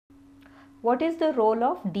What is the role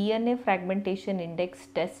of DNA fragmentation index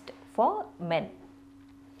test for men?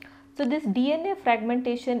 So this DNA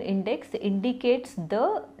fragmentation index indicates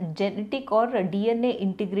the genetic or DNA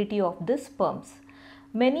integrity of the sperms.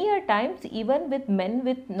 Many a times even with men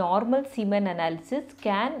with normal semen analysis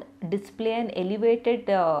can display an elevated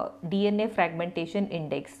DNA fragmentation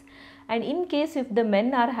index, and in case if the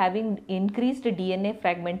men are having increased DNA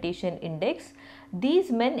fragmentation index,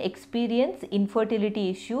 these men experience infertility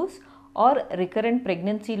issues or recurrent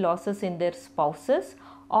pregnancy losses in their spouses,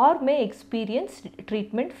 or may experience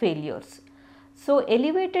treatment failures. So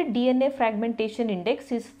elevated DNA fragmentation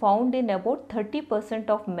index is found in about 30%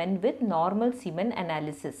 of men with normal semen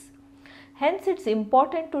analysis. Hence it's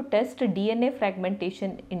important to test DNA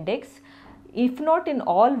fragmentation index, if not in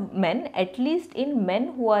all men, at least in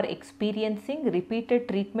men who are experiencing repeated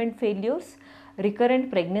treatment failures,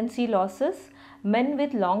 recurrent pregnancy losses, men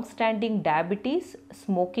with long-standing diabetes,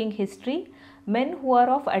 smoking history, men who are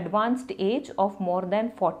of advanced age of more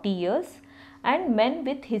than 40 years, and men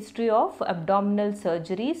with history of abdominal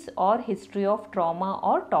surgeries or history of trauma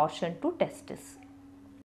or torsion to testis.